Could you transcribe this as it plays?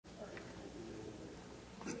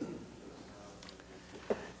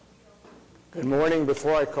Good morning.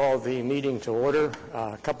 Before I call the meeting to order,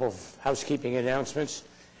 a couple of housekeeping announcements.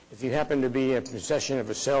 If you happen to be in possession of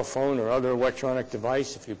a cell phone or other electronic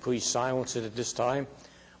device, if you please silence it at this time,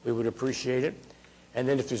 we would appreciate it. And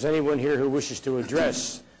then if there's anyone here who wishes to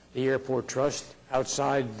address the Airport Trust,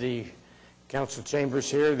 outside the council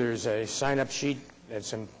chambers here, there's a sign-up sheet and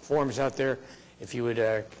some forms out there. If you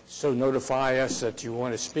would so notify us that you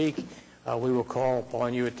want to speak, we will call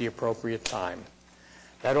upon you at the appropriate time.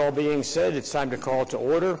 That all being said, it's time to call to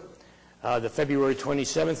order the February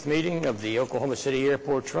 27th meeting of the Oklahoma City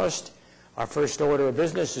Airport Trust. Our first order of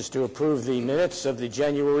business is to approve the minutes of the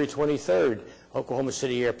January 23rd Oklahoma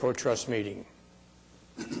City Airport Trust meeting.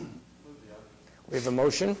 We have a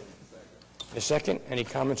motion. A second. Any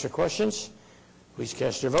comments or questions? Please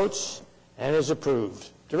cast your votes. And is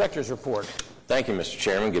approved. Director's report. Thank you, Mr.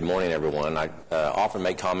 Chairman. Good morning, everyone. I often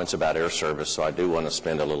make comments about air service, so I do want to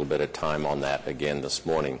spend a little bit of time on that again this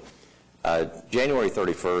morning. January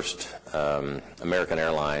 31st, American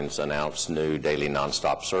Airlines announced new daily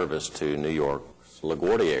nonstop service to New York's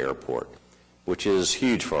LaGuardia Airport, which is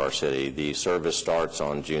huge for our city. The service starts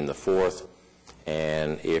on June the 4th,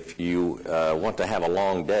 and if you want to have a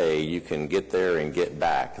long day, you can get there and get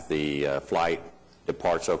back. The flight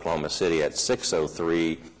departs Oklahoma City at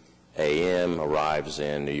 6:03 a.m., arrives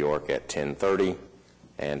in New York at 10:30,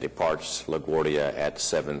 and departs LaGuardia at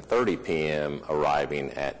 7:30 p.m., arriving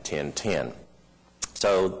at 10:10.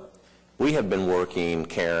 So we have been working,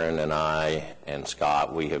 Karen and I and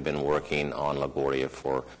Scott, we have been working on LaGuardia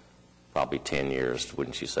for probably 10 years,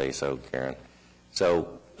 wouldn't you say so, Karen? So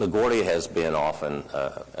LaGuardia has been often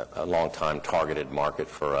a long-time targeted market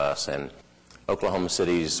for us, and Oklahoma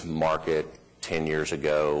City's market 10 years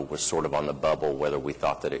ago was sort of on the bubble whether we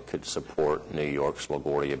thought that it could support New York's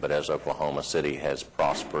LaGuardia, but as Oklahoma City has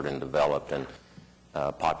prospered and developed and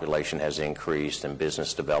population has increased and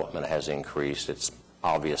business development has increased, it's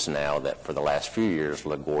obvious now that for the last few years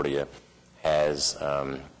LaGuardia has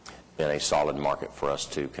been a solid market for us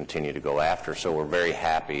to continue to go after. So we're very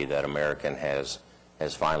happy that American has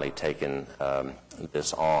finally taken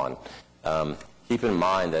this on. Keep in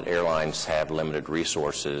mind that airlines have limited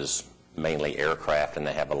resources, mainly aircraft, and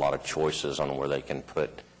they have a lot of choices on where they can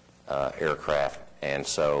put aircraft, and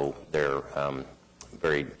so they're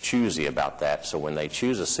very choosy about that. So when they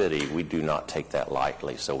choose a city, we do not take that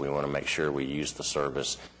lightly, so we want to make sure we use the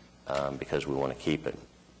service because we want to keep it.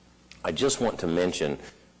 I just want to mention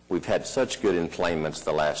we've had such good enplanements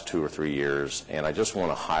the last 2 or 3 years, and I just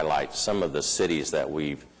want to highlight some of the cities that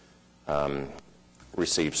we've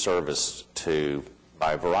received service to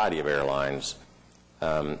by a variety of airlines.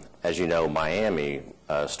 As you know, Miami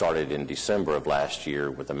started in December of last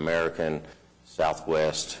year with American.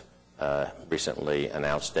 Southwest recently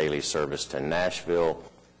announced daily service to Nashville.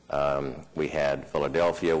 We had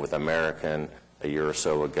Philadelphia with American a year or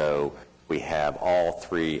so ago. We have all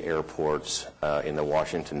 3 airports in the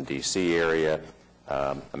Washington, D.C. area.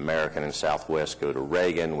 American and Southwest go to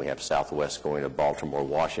Reagan. We have Southwest going to Baltimore,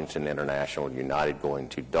 Washington International, United going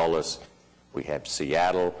to Dulles. We have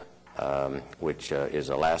Seattle, which is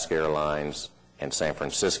Alaska Airlines, and San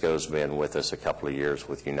Francisco's been with us a couple of years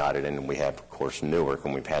with United, and we have, of course, Newark,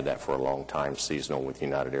 and we've had that for a long time, seasonal with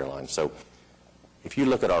United Airlines. So if you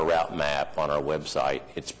look at our route map on our website,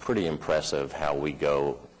 it's pretty impressive how we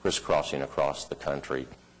go crisscrossing across the country,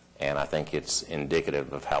 and I think it's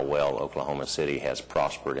indicative of how well Oklahoma City has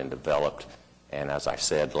prospered and developed. And as I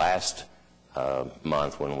said last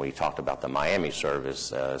month when we talked about the Miami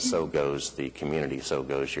service, so goes the community, so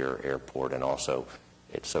goes your airport, and also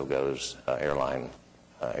so goes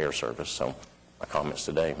air service. So my comments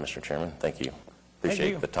today, Mr. Chairman. Thank you.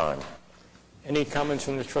 Appreciate the time. Any comments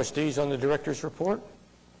from the trustees on the director's report?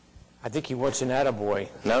 I think he wants an attaboy.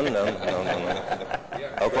 No.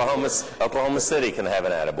 Oklahoma City can have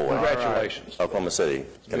an attaboy. Congratulations. Right. Oklahoma City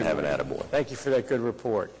can have an attaboy. Thank you for that good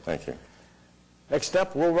report. Thank you. Next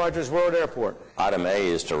up, Will Rogers World Airport. Item A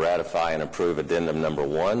is to ratify and approve addendum number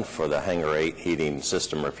 1 for the Hangar 8 heating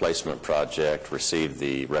system replacement project. Received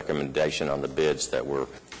the recommendation on the bids that were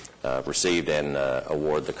received and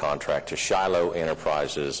award the contract to Shiloh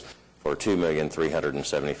Enterprises for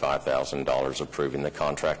 $2,375,000, approving the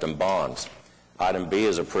contract and bonds. Item B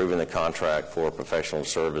is approving the contract for professional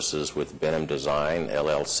services with Benham Design,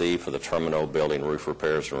 LLC for the terminal building roof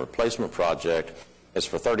repairs and replacement project. It's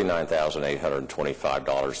for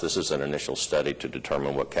 $39,825. This is an initial study to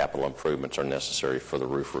determine what capital improvements are necessary for the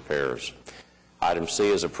roof repairs. Item C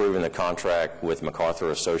is approving the contract with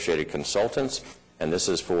MacArthur Associated Consultants, and this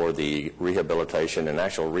is for the rehabilitation and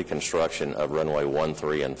actual reconstruction of runway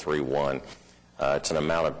 13 and 31. It's an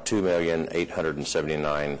amount of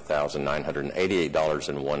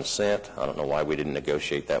 $2,879,988.01. I don't know why we didn't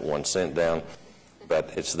negotiate that 1 cent down, but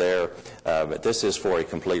it's there. But this is for a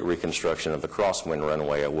complete reconstruction of the crosswind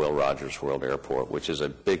runway at Will Rogers World Airport, which is a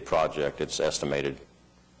big project. It's estimated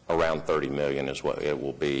around $30 million is what it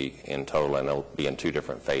will be in total, and it'll be in 2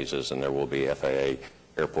 different phases, and there will be FAA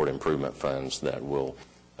airport improvement funds that will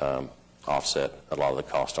offset a lot of the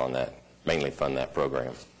cost on that, mainly fund that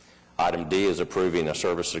program. Item D is approving a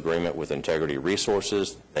service agreement with Integrity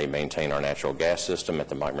Resources. They maintain our natural gas system at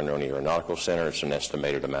the Mike Maroney Aeronautical Center. It's an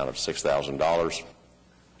estimated amount of $6,000.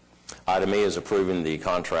 Item E is approving the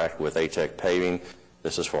contract with ATEC Paving.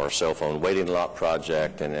 This is for our cell phone waiting lot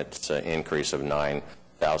project, and it's an increase of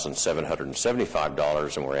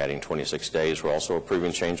 $9,775, and we're adding 26 days. We're also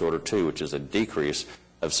approving change order 2, which is a decrease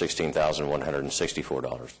of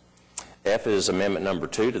 $16,164. F is amendment number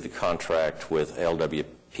 2 to the contract with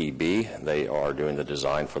LWPB. They are doing the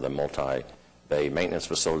design for the multi-bay maintenance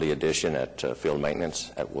facility addition at field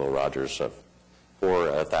maintenance at Will Rogers of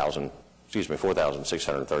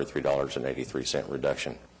 $4,633.83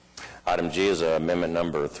 reduction. Item G is amendment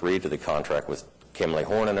number 3 to the contract with Kimley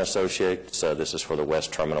Horn and Associates. This is for the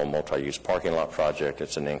West Terminal multi-use parking lot project.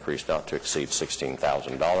 It's an increase not to exceed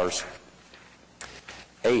 $16,000.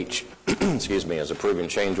 H, is approving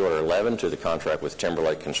change order 11 to the contract with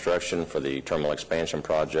Timberlake Construction for the terminal expansion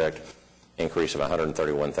project, increase of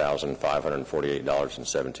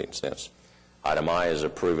 $131,548.17. Item I is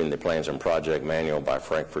approving the plans and project manual by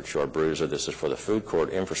Frankfurt Shore Bruiser. This is for the food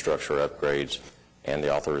court infrastructure upgrades and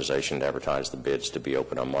the authorization to advertise the bids to be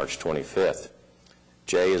open on March 25th.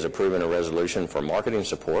 J is approving a resolution for marketing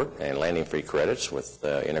support and landing fee credits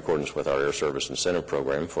in accordance with our Air Service Incentive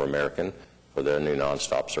Program for American for the new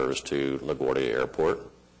nonstop service to LaGuardia Airport.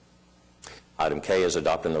 Item K is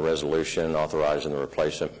adopting the resolution authorizing the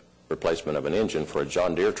replacement of an engine for a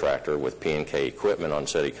John Deere tractor with P&K equipment on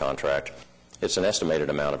city contract. It's an estimated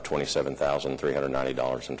amount of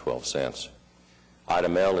 $27,390.12.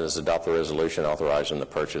 Item L is adopt the resolution authorizing the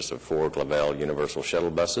purchase of 4 Glavel Universal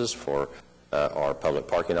Shuttle buses for our public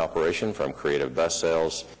parking operation from Creative Bus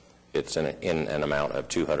Sales. It's in an amount of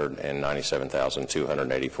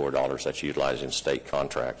 $297,284. That's utilizing state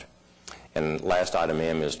contract. And last item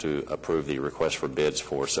M is to approve the request for bids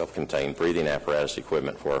for self-contained breathing apparatus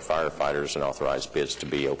equipment for our firefighters and authorize bids to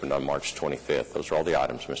be opened on March 25th. Those are all the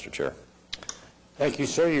items, Mr. Chair. Thank you,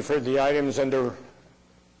 sir. You've heard the items under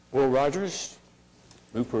Will Rogers.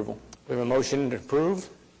 Move approval. We have a motion to approve.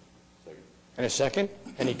 Second. And a second.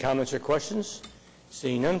 Any comments or questions?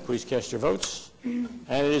 Seeing none, please cast your votes. And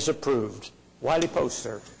it is approved. Wiley Post,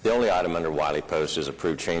 sir. The only item under Wiley Post is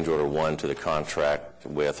approved change order 1 to the contract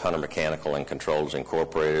with Hunter Mechanical and Controls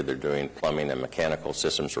Incorporated. They're doing plumbing and mechanical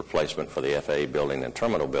systems replacement for the FAA building and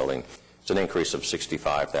terminal building. It's an increase of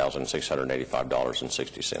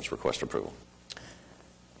 $65,685.60. Request approval.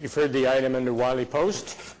 You've heard the item under Wiley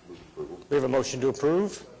Post. We have a motion to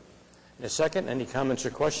approve. And a second. Any comments or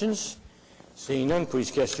questions? Seeing none, please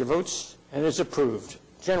cast your votes. And it is approved.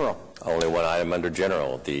 General. Only one item under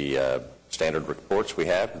General. The standard reports we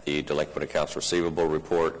have, the delinquent accounts receivable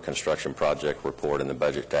report, construction project report, and the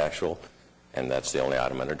budget to actual. And that's the only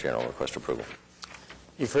item under General. Request approval.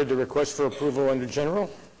 You've heard the request for approval under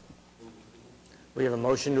General. We have a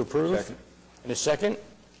motion to approve. Second. And a second.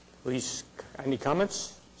 Please, any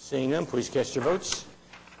comments? Seeing none, please cast your votes.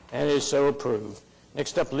 And it is so approved.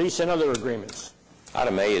 Next up, lease and other agreements.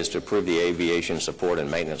 Item A is to approve the aviation support and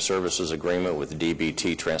maintenance services agreement with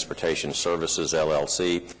DBT Transportation Services,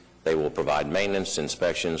 LLC. They will provide maintenance,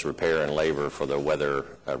 inspections, repair, and labor for the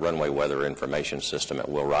runway weather information system at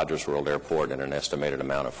Will Rogers World Airport at an estimated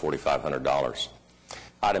amount of $4,500.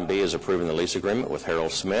 Item B is approving the lease agreement with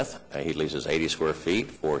Harold Smith. He leases 80 square feet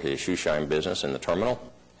for his shoe shine business in the terminal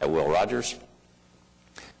at Will Rogers.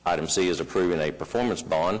 Item C is approving a performance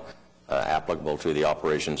bond applicable to the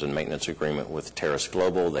operations and maintenance agreement with Terrace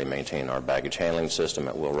Global. They maintain our baggage handling system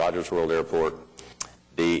at Will Rogers World Airport.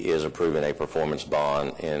 D is approving a performance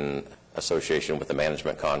bond in association with the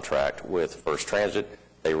management contract with First Transit.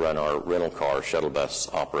 They run our rental car shuttle bus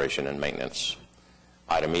operation and maintenance.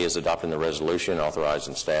 Item E is adopting the resolution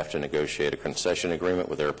authorizing staff to negotiate a concession agreement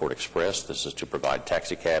with Airport Express. This is to provide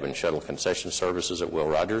taxi cab and shuttle concession services at Will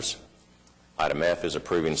Rogers. Item F is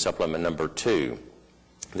approving supplement number 2.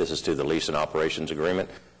 This is to the lease and operations agreement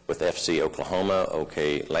with FC Oklahoma,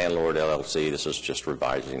 OK Landlord LLC. This is just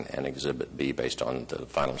revising an Exhibit B based on the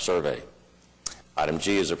final survey. Item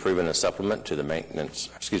G is approving a supplement to the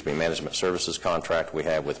management services contract we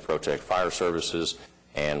have with Protect Fire Services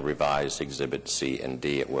and revised Exhibit C and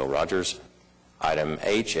D at Will Rogers. Item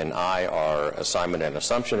H and I are assignment and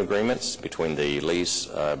assumption agreements between the lease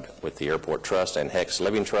with the Airport Trust and Hex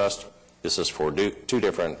Living Trust. This is for two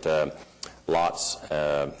different lots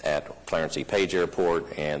at Clarence E. Page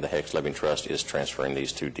Airport, and the Hex Living Trust is transferring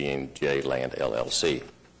these to D&J Land LLC.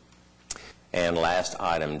 And last,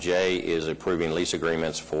 item J is approving lease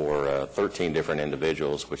agreements for 13 different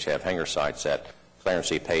individuals which have hangar sites at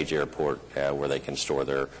Clarence E. Page Airport where they can store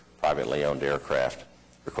their privately owned aircraft.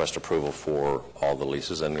 Request approval for all the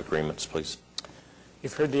leases and agreements, please.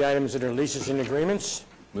 You've heard the items that are leases and agreements.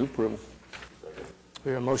 Move approval.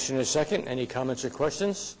 We have a motion and a second. Any comments or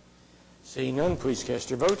questions? Seeing none, please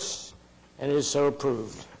cast your votes. And it is so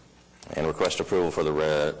approved. And request approval for the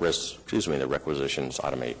requisitions,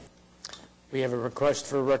 item 8. We have a request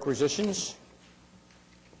for requisitions.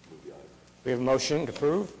 We have a motion to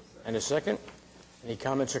approve and a second. Any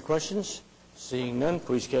comments or questions? Seeing none,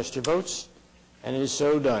 please cast your votes. And it is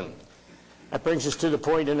so done. That brings us to the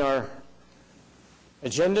point in our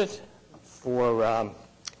agenda for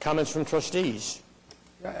comments from trustees.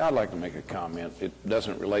 I'd like to make a comment. It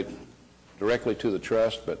doesn't relate directly to the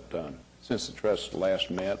trust, but since the trust last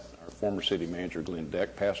met, our former city manager, Glenn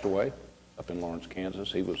Deck, passed away up in Lawrence,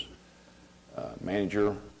 Kansas. He was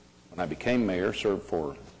manager when I became mayor, served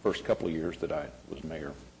for the first couple of years that I was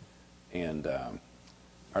mayor. And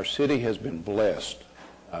our city has been blessed.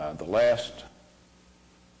 The last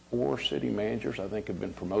 4 city managers, I think, have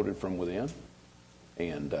been promoted from within.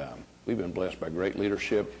 And we've been blessed by great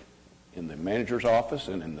leadership in the manager's office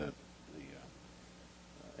and in the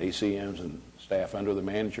ACMs and staff under the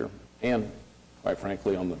manager, and quite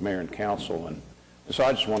frankly on the mayor and council. And so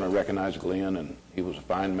I just want to recognize Glenn, and he was a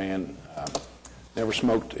fine man. Never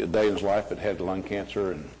smoked a day in his life, but had lung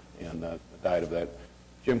cancer and died of that.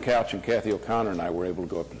 Jim Couch and Kathy O'Connor and I were able to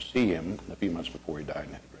go up and see him a few months before he died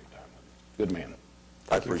and had a great time with him. Good man.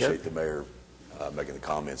 I appreciate the mayor making the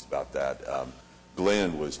comments about that.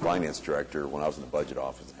 Glenn was finance director when I was in the budget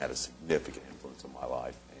office and had a significant influence on my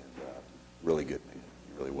life, and really good man.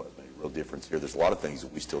 He really was, made a real difference here. There's a lot of things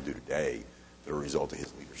that we still do today that are a result of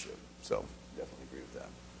his leadership. So definitely agree with that.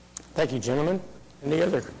 Thank you, gentlemen. Any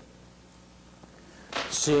other?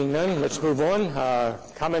 Seeing none, let's move on.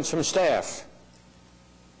 Comments from staff.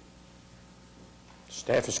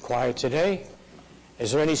 Staff is quiet today.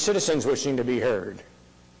 Is there any citizens wishing to be heard?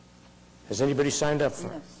 Has anybody signed up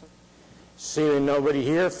for it? Seeing nobody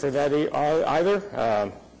here for that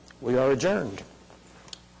either, we are adjourned.